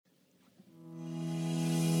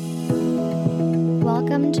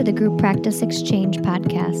Welcome to the Group Practice Exchange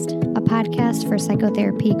podcast, a podcast for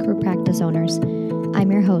psychotherapy group practice owners.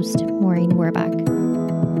 I'm your host, Maureen Werbach.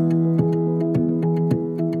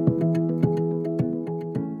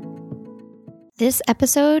 This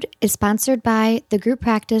episode is sponsored by the Group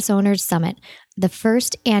Practice Owners Summit, the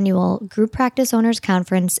first annual Group Practice Owners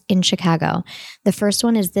Conference in Chicago. The first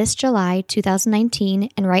one is this July 2019,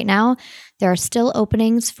 and right now there are still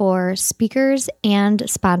openings for speakers and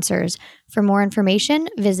sponsors. For more information,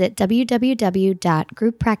 visit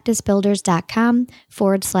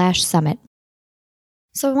www.grouppracticebuilders.com/summit.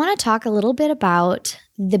 So I want to talk a little bit about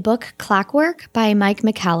the book Clockwork by Mike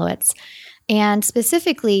Michalowicz. And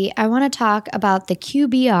specifically, I want to talk about the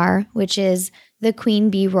QBR, which is the Queen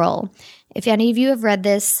Bee role. If any of you have read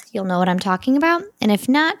this, you'll know what I'm talking about. And if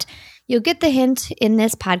not, you'll get the hint in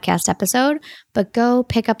this podcast episode, but go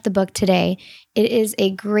pick up the book today. It is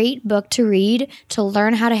a great book to read to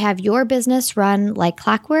learn how to have your business run like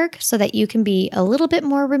clockwork so that you can be a little bit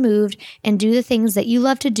more removed and do the things that you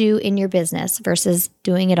love to do in your business versus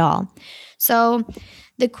doing it all. So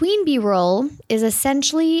the Queen Bee role is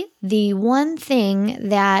essentially the one thing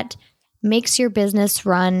that makes your business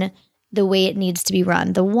run the way it needs to be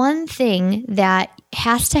run. The one thing that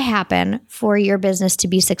has to happen for your business to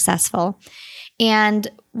be successful. And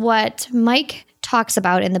what Mike talks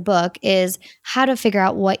about in the book is how to figure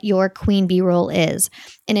out what your Queen Bee role is.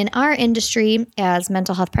 And in our industry, as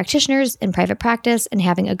mental health practitioners in private practice and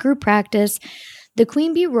having a group practice, the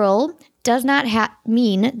Queen Bee role does not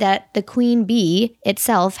mean that the Queen Bee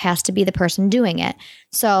itself has to be the person doing it.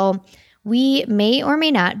 So we may or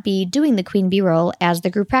may not be doing the Queen Bee role as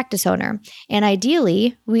the group practice owner. And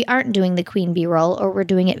ideally, we aren't doing the Queen Bee role or we're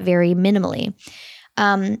doing it very minimally.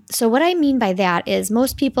 So what I mean by that is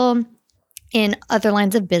most people in other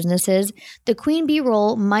lines of businesses, the Queen Bee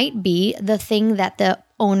role might be the thing that the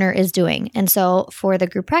owner is doing. And so for the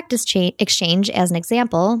Group Practice Exchange, as an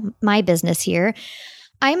example, my business here,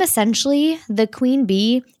 I'm essentially the Queen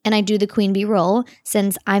Bee, and I do the Queen Bee role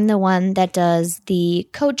since I'm the one that does the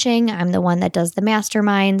coaching. I'm the one that does the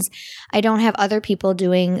masterminds. I don't have other people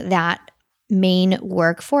doing that main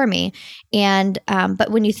work for me. And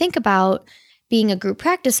but when you think about being a group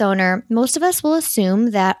practice owner, most of us will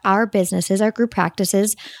assume that our businesses, our group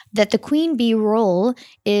practices, that the Queen Bee role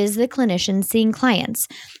is the clinician seeing clients.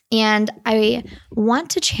 And I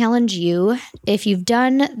want to challenge you, if you've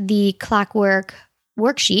done the Clockwork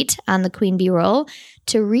worksheet on the Queen Bee role,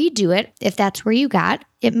 to redo it if that's where you got.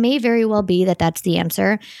 It may very well be that that's the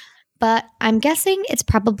answer, but I'm guessing it's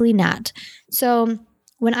probably not. So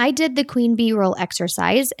when I did the Queen Bee role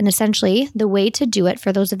exercise, and essentially the way to do it,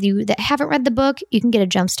 for those of you that haven't read the book, you can get a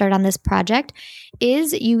jump start on this project,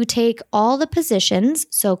 is you take all the positions.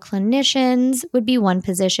 So clinicians would be one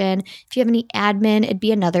position. If you have any admin, it'd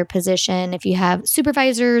be another position. If you have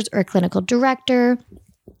supervisors or a clinical director,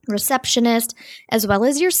 receptionist, as well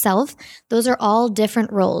as yourself, those are all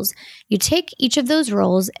different roles. You take each of those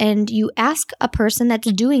roles and you ask a person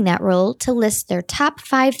that's doing that role to list their top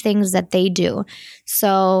 5 things that they do.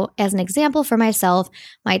 So as an example for myself,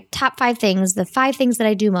 my top 5 things, the 5 things that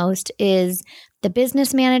I do most is the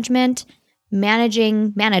business managing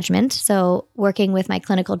management, so working with my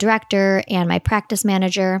clinical director and my practice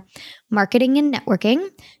manager, marketing and networking,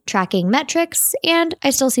 tracking metrics, and I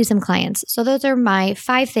still see some clients. So those are my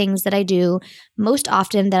 5 things that I do most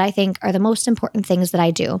often that I think are the most important things that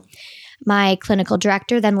I do. My clinical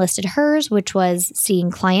director then listed hers, which was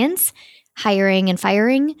seeing clients, hiring and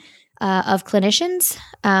firing of clinicians,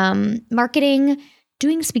 marketing,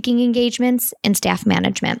 doing speaking engagements, and staff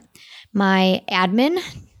management. My admin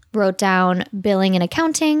wrote down billing and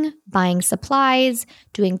accounting, buying supplies,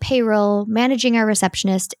 doing payroll, managing our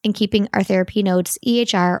receptionist, and keeping our therapy notes,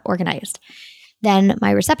 EHR, organized. Then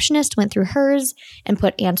my receptionist went through hers and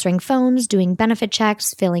put answering phones, doing benefit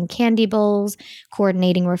checks, filling candy bowls,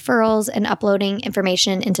 coordinating referrals, and uploading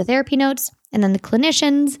information into therapy notes. And then the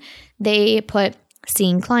clinicians, they put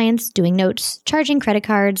seeing clients, doing notes, charging credit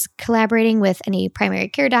cards, collaborating with any primary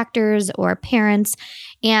care doctors or parents,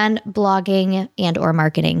 and blogging and or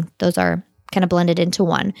marketing. Those are kind of blended into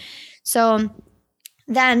one. So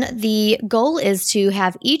then the goal is to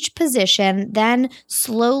have each position then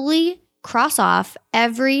slowly cross off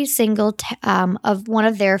every single of one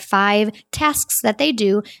of their 5 tasks that they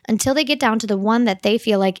do until they get down to the one that they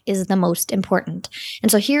feel like is the most important.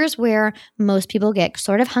 And so here's where most people get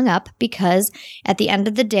sort of hung up, because at the end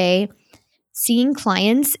of the day, seeing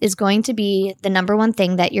clients is going to be the number one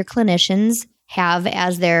thing that your clinicians have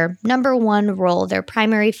as their number one role, their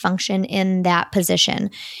primary function in that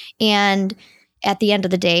position. And at the end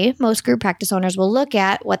of the day, most group practice owners will look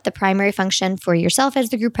at what the primary function for yourself as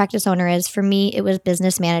the group practice owner is. For me, it was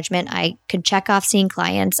business management. I could check off seeing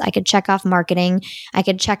clients. I could check off marketing. I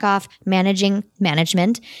could check off managing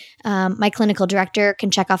management. My clinical director can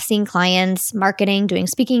check off seeing clients, marketing, doing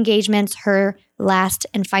speaking engagements. Her last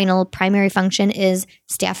and final primary function is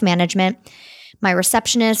staff management. My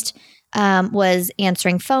receptionist was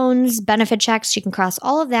answering phones, benefit checks. She can cross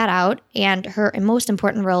all of that out. And her most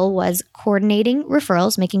important role was coordinating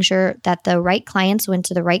referrals, making sure that the right clients went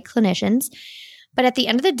to the right clinicians. But at the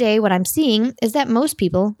end of the day, what I'm seeing is that most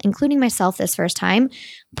people, including myself this first time,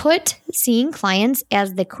 put seeing clients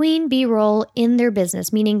as the queen bee role in their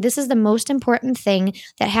business, meaning this is the most important thing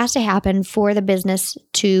that has to happen for the business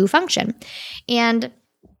to function. And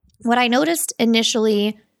what I noticed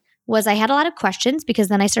initially was I had a lot of questions, because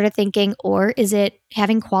then I started thinking, or is it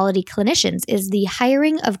having quality clinicians? Is the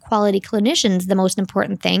hiring of quality clinicians the most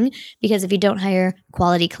important thing? Because if you don't hire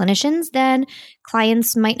quality clinicians, then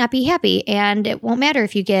clients might not be happy, and it won't matter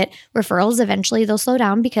if you get referrals. Eventually they'll slow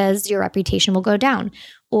down because your reputation will go down.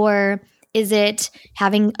 Or is it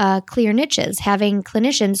having clear niches, having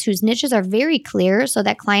clinicians whose niches are very clear so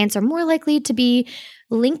that clients are more likely to be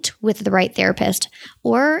linked with the right therapist?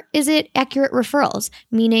 Or is it accurate referrals,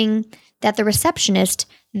 meaning that the receptionist,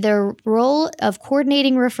 the role of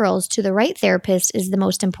coordinating referrals to the right therapist is the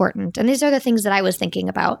most important? And these are the things that I was thinking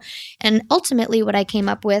about. And ultimately what I came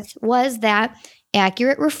up with was that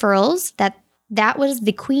accurate referrals, that was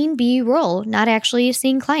the queen bee role, not actually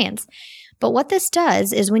seeing clients. But what this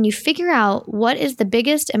does is when you figure out what is the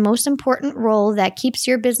biggest and most important role that keeps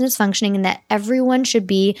your business functioning and that everyone should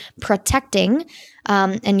be protecting,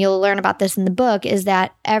 and you'll learn about this in the book, is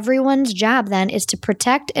that everyone's job then is to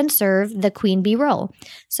protect and serve the queen bee role.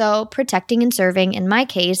 So protecting and serving, in my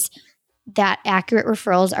case, that accurate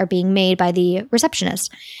referrals are being made by the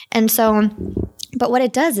receptionist. And so, but what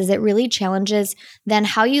it does is it really challenges then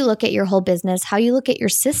how you look at your whole business, how you look at your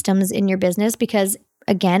systems in your business, because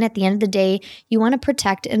again, at the end of the day, you want to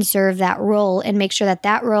protect and serve that role and make sure that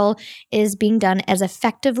that role is being done as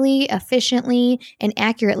effectively, efficiently, and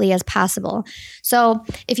accurately as possible. So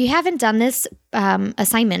if you haven't done this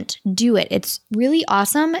assignment, do it. It's really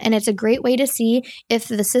awesome, and it's a great way to see if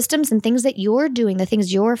the systems and things that you're doing, the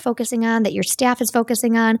things you're focusing on, that your staff is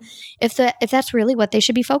focusing on, if that's really what they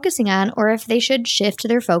should be focusing on, or if they should shift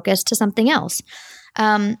their focus to something else.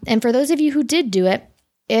 And for those of you who did do it,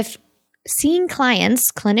 if seeing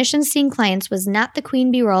clients, clinicians seeing clients was not the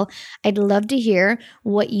queen bee role, I'd love to hear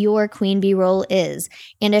what your queen bee role is.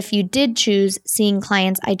 And if you did choose seeing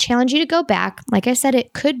clients, I challenge you to go back. Like I said,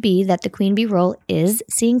 it could be that the queen bee role is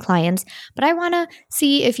seeing clients, but I want to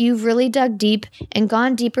see if you've really dug deep and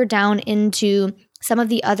gone deeper down into some of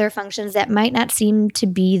the other functions that might not seem to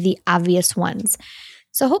be the obvious ones.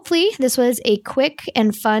 So hopefully this was a quick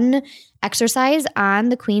and fun exercise on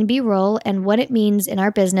the queen bee role and what it means in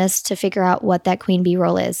our business to figure out what that queen bee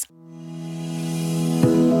role is.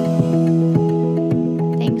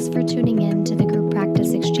 Thanks for tuning in to the